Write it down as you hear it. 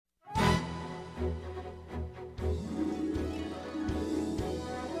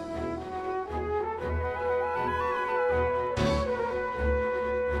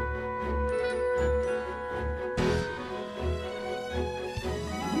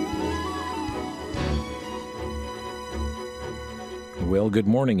Well, good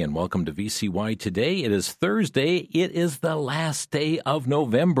morning and welcome to VCY Today. It is Thursday. It is the last day of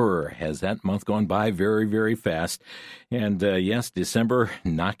November. Has that month gone by very, very fast? And yes, December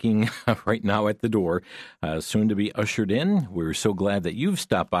knocking right now at the door, soon to be ushered in. We're so glad that you've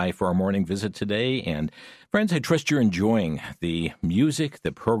stopped by for our morning visit today. And friends, I trust you're enjoying the music,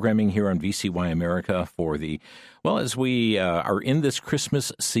 the programming here on VCY America for as we are in this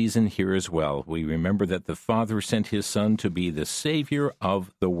Christmas season here as well. We remember that the Father sent His Son to be the Savior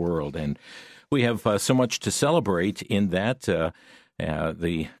of the world. And we have so much to celebrate in that, the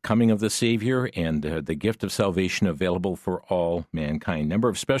coming of the Savior and the gift of salvation available for all mankind. Number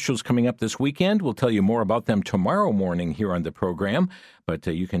of specials coming up this weekend. We'll tell you more about them tomorrow morning here on the program. But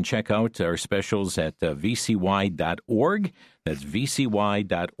you can check out our specials at VCY.org. That's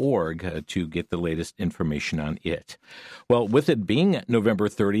VCY.org to get the latest information on it. Well, with it being November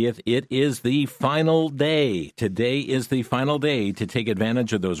 30th, it is the final day. Today is the final day to take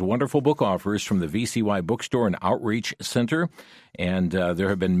advantage of those wonderful book offers from the VCY Bookstore and Outreach Center. And there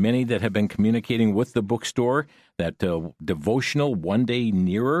have been many that have been communicating with the bookstore. That devotional, One Day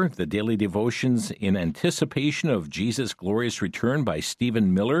Nearer, the daily devotions in anticipation of Jesus' glorious return by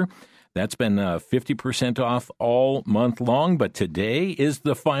Stephen Miller. That's been 50% off all month long, but today is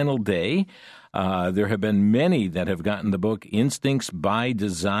the final day. There have been many that have gotten the book Instincts by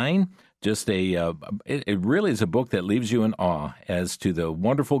Design. It really is a book that leaves you in awe as to the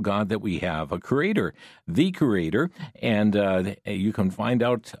wonderful God that we have, a creator, the creator, and you can find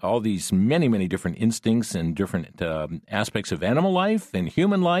out all these many, many different instincts and different aspects of animal life and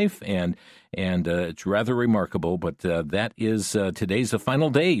human life, and it's rather remarkable, but that is today's the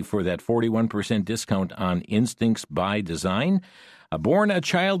final day for that 41% discount on Instincts by Design. Born a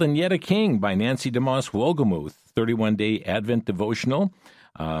Child and Yet a King by Nancy DeMoss Wolgemuth, 31-day Advent devotional.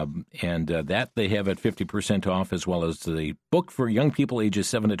 That they have at 50% off, as well as the book for young people ages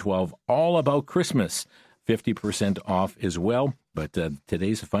 7 to 12, All About Christmas, 50% off as well. But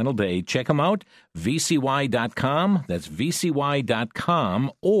today's the final day. Check them out, VCY.com. That's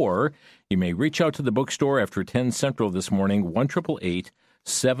VCY.com. Or you may reach out to the bookstore after 10 Central this morning,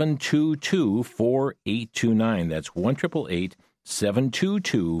 1-888-722-4829. That's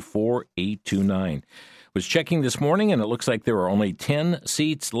 1-888-722-4829. Was checking this morning, and it looks like there are only 10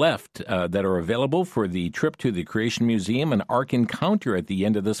 seats left that are available for the trip to the Creation Museum and Ark Encounter at the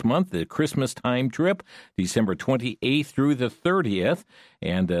end of this month, the Christmas time trip, December 28th through the 30th.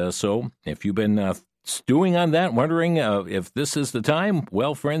 And so if you've been stewing on that, wondering if this is the time,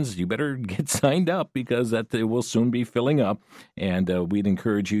 well, friends, you better get signed up because that will soon be filling up. And we'd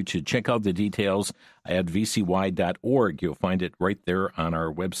encourage you to check out the details at VCY.org. You'll find it right there on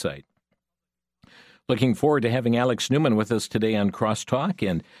our website. Looking forward to having Alex Newman with us today on Crosstalk,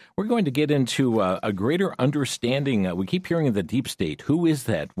 and we're going to get into a greater understanding. We keep hearing of the deep state. Who is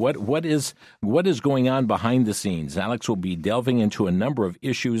that? What is going on behind the scenes? Alex will be delving into a number of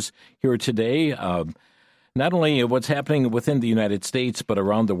issues here today, not only what's happening within the United States, but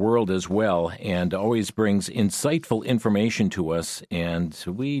around the world as well, and always brings insightful information to us. And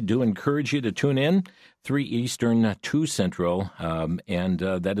we do encourage you to tune in, 3 Eastern, 2 Central, and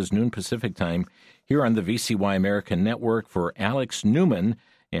that is noon Pacific time, here on the VCY American Network for Alex Newman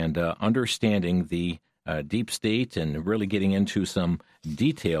and understanding the deep state and really getting into some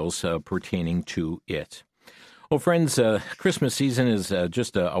details pertaining to it. Well, friends, Christmas season is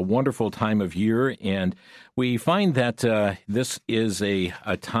just a wonderful time of year, and we find that this is a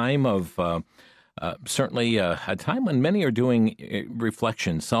time of certainly a time when many are doing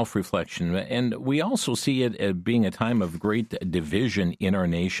reflection, self-reflection, and we also see it as being a time of great division in our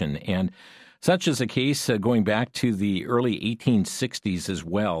nation. And such is the case going back to the early 1860s as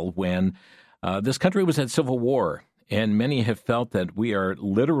well, when this country was at civil war, and many have felt that we are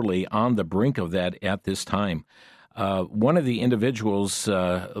literally on the brink of that at this time. One of the individuals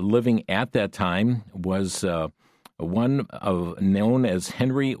living at that time was known as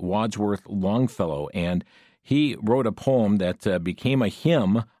Henry Wadsworth Longfellow, and he wrote a poem that became a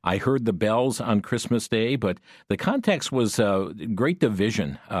hymn, I Heard the Bells on Christmas Day, but the context was great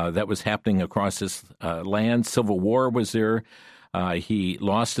division that was happening across this land. Civil War was there. He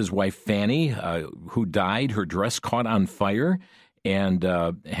lost his wife Fanny, who died. Her dress caught on fire, and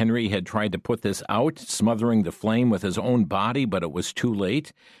Henry had tried to put this out, smothering the flame with his own body, but it was too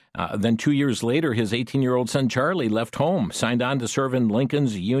late. Then 2 years later, his 18-year-old son Charlie left home, signed on to serve in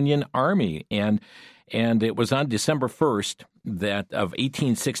Lincoln's Union Army, and it was on December 1st of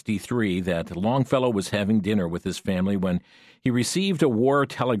 1863 that Longfellow was having dinner with his family when he received a war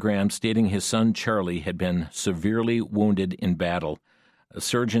telegram stating his son Charlie had been severely wounded in battle.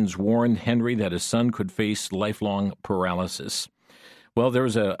 Surgeons warned Henry that his son could face lifelong paralysis. Well, there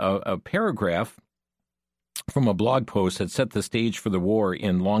was a paragraph from a blog post that set the stage for the war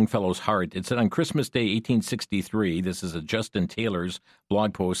in Longfellow's heart. It said on Christmas Day, 1863, this is a Justin Taylor's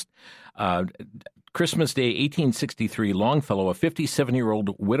blog post, Christmas Day, 1863, Longfellow, a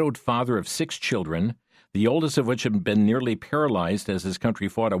 57-year-old widowed father of 6 children, the oldest of which had been nearly paralyzed as his country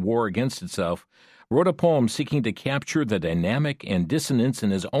fought a war against itself, wrote a poem seeking to capture the dynamic and dissonance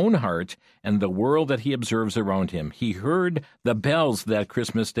in his own heart and the world that he observes around him. He heard the bells that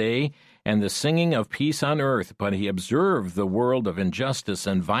Christmas Day and the singing of peace on earth, but he observed the world of injustice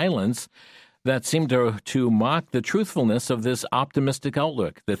and violence that seemed to mock the truthfulness of this optimistic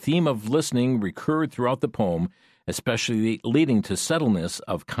outlook. The theme of listening recurred throughout the poem, especially leading to subtleness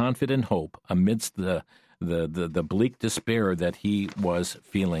of confident hope amidst the bleak despair that he was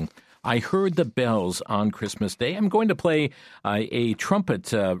feeling. I heard the bells on Christmas Day. I'm going to play a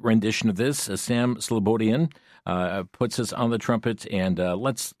trumpet rendition of this. Sam Slobodian puts us on the trumpet, and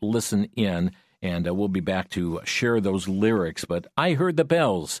let's listen in, and we'll be back to share those lyrics. But I heard the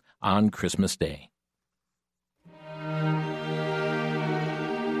bells on Christmas Day.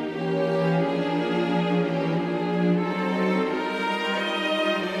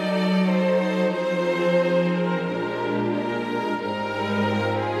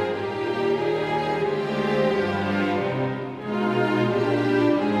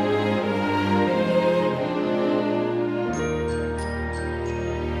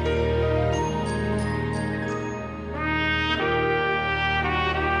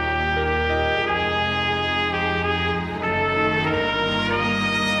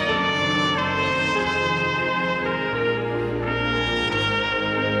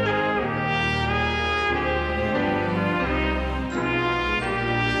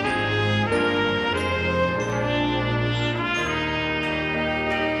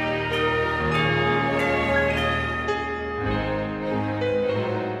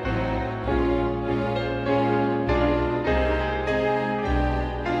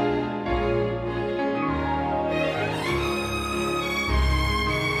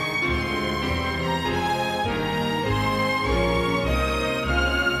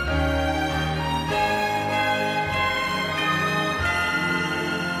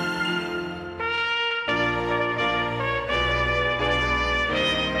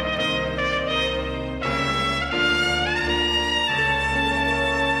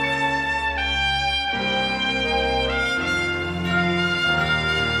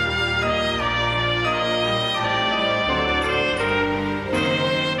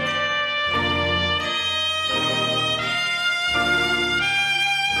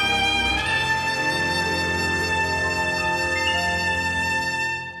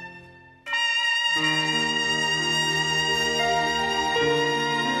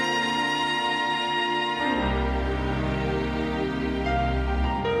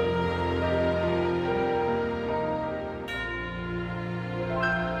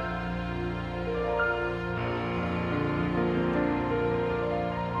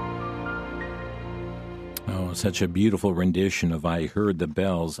 Such a beautiful rendition of I Heard the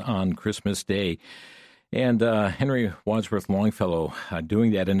Bells on Christmas Day. And Henry Wadsworth Longfellow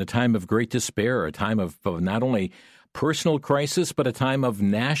doing that in a time of great despair, a time of not only personal crisis, but a time of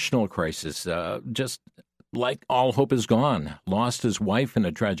national crisis. Just like all hope is gone. Lost his wife in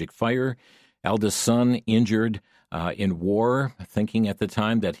a tragic fire, eldest son injured in war, thinking at the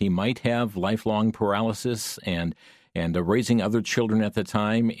time that he might have lifelong paralysis, and raising other children at the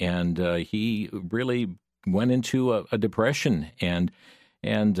time. And he really went into a depression, and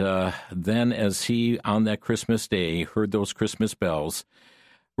then as he, on that Christmas day, heard those Christmas bells,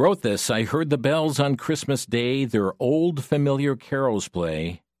 wrote this: I heard the bells on Christmas Day, their old familiar carols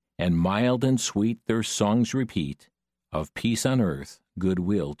play, and mild and sweet their songs repeat, of peace on earth,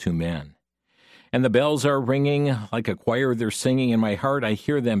 goodwill to men. And the bells are ringing, like a choir they're singing, in my heart I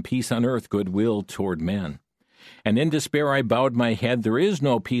hear them, peace on earth, goodwill toward men. And in despair I bowed my head. There is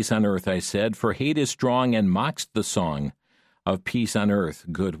no peace on earth, I said, for hate is strong and mocks the song of peace on earth,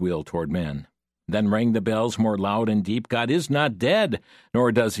 goodwill toward men. Then rang the bells more loud and deep. God is not dead,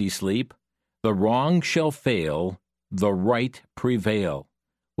 nor does he sleep. The wrong shall fail, the right prevail,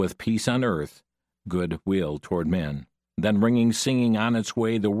 with peace on earth, goodwill toward men. Then ringing, singing on its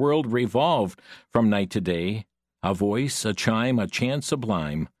way, the world revolved from night to day. A voice, a chime, a chant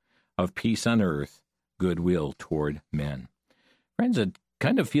sublime of peace on earth, goodwill toward men. Friends, it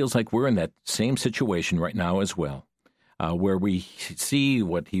kind of feels like we're in that same situation right now as well, where we see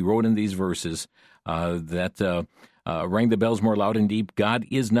what he wrote in these verses, that rang the bells more loud and deep. God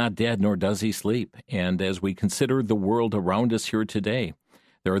is not dead, nor does he sleep. And as we consider the world around us here today,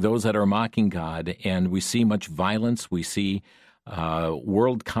 there are those that are mocking God, and we see much violence. We see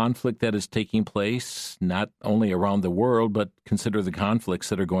world conflict that is taking place, not only around the world, but consider the conflicts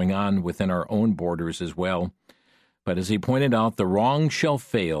that are going on within our own borders as well. But as he pointed out, the wrong shall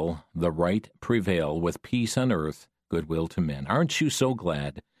fail, the right prevail, with peace on earth, goodwill to men. Aren't you so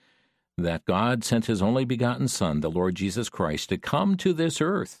glad that God sent his only begotten Son, the Lord Jesus Christ, to come to this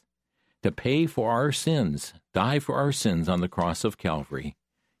earth, to pay for our sins, die for our sins on the cross of Calvary?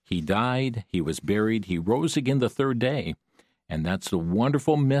 He died, he was buried, he rose again the third day. And that's the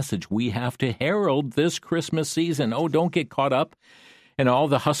wonderful message we have to herald this Christmas season. Oh, don't get caught up in all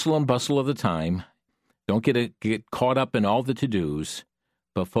the hustle and bustle of the time. Don't get caught up in all the to-dos,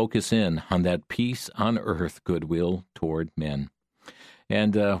 but focus in on that peace on earth, goodwill toward men.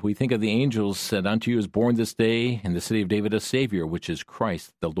 And we think of the angels said, "Unto you is born this day in the city of David a Savior, which is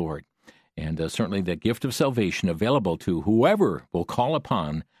Christ the Lord." And certainly the gift of salvation available to whoever will call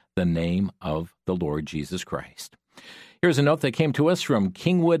upon the name of the Lord Jesus Christ. Here's a note that came to us from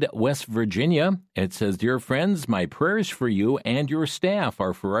Kingwood, West Virginia. It says, "Dear friends, my prayers for you and your staff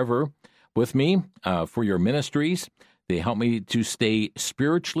are forever with me for your ministries. They help me to stay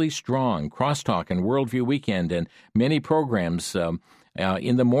spiritually strong. Crosstalk and Worldview Weekend and many programs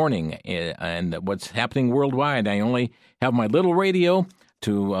in the morning and what's happening worldwide. I only have my little radio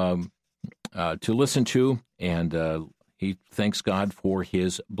to listen to, and he thanks God for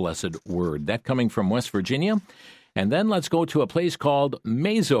his blessed word." That coming from West Virginia. And then let's go to a place called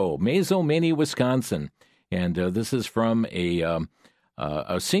Mazo, Many, Wisconsin. And this is from a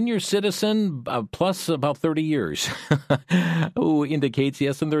senior citizen plus about 30 years who indicates,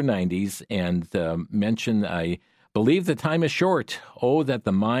 yes, in their 90s, and mentioned, "I believe the time is short. Oh, that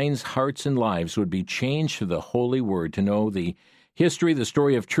the minds, hearts, and lives would be changed to the holy word, to know the history, the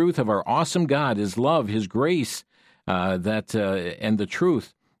story of truth of our awesome God, his love, his grace, and the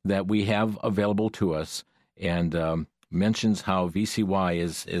truth that we have available to us." And mentions how VCY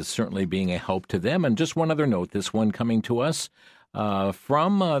is certainly being a help to them. And just one other note, this one coming to us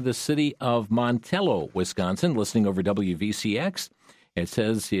from the city of Montello, Wisconsin, listening over WVCX. It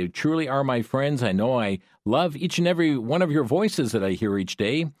says, "You truly are my friends. I know I love each and every one of your voices that I hear each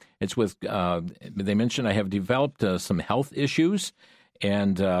day." It's with, they mentioned I have developed some health issues,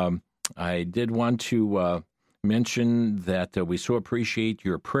 and I did want to mention that we so appreciate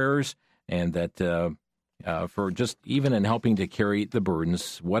your prayers, and that for just even in helping to carry the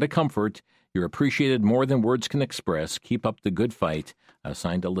burdens. What a comfort. You're appreciated more than words can express. Keep up the good fight.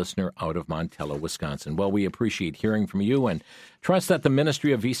 Signed a listener out of Montello, Wisconsin. Well, we appreciate hearing from you and trust that the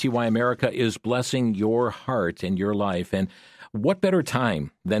ministry of VCY America is blessing your heart and your life. And what better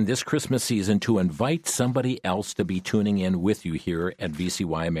time than this Christmas season to invite somebody else to be tuning in with you here at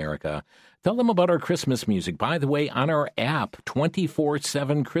VCY America. Tell them about our Christmas music. By the way, on our app,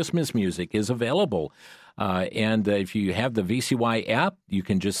 24/7 Christmas music is available. And if you have the VCY app, you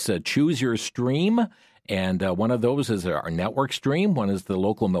can just choose your stream. And one of those is our network stream, one is the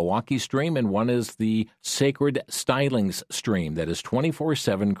local Milwaukee stream, and one is the Sacred Stylings stream. That is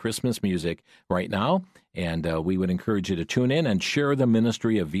 24/7 Christmas music right now. And we would encourage you to tune in and share the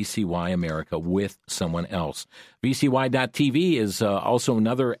ministry of VCY America with someone else. VCY.TV is also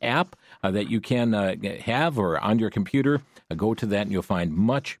another app that you can have or on your computer. Go to that and you'll find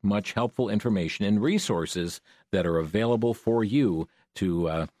much, much helpful information and resources that are available for you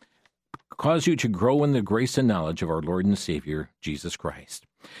to cause you to grow in the grace and knowledge of our Lord and Savior, Jesus Christ.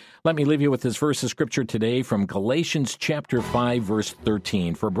 Let me leave you with this verse of Scripture today from Galatians chapter 5, verse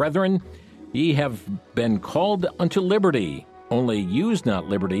 13. "For brethren, ye have been called unto liberty. Only use not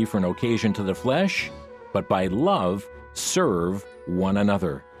liberty for an occasion to the flesh, but by love serve one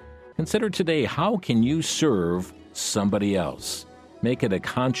another." Consider today, how can you serve somebody else? Make it a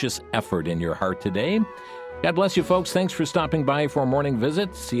conscious effort in your heart today. God bless you, folks. Thanks for stopping by for a morning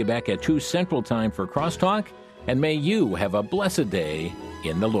visit. See you back at 2 Central Time for Crosstalk. And may you have a blessed day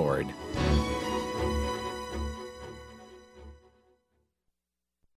in the Lord.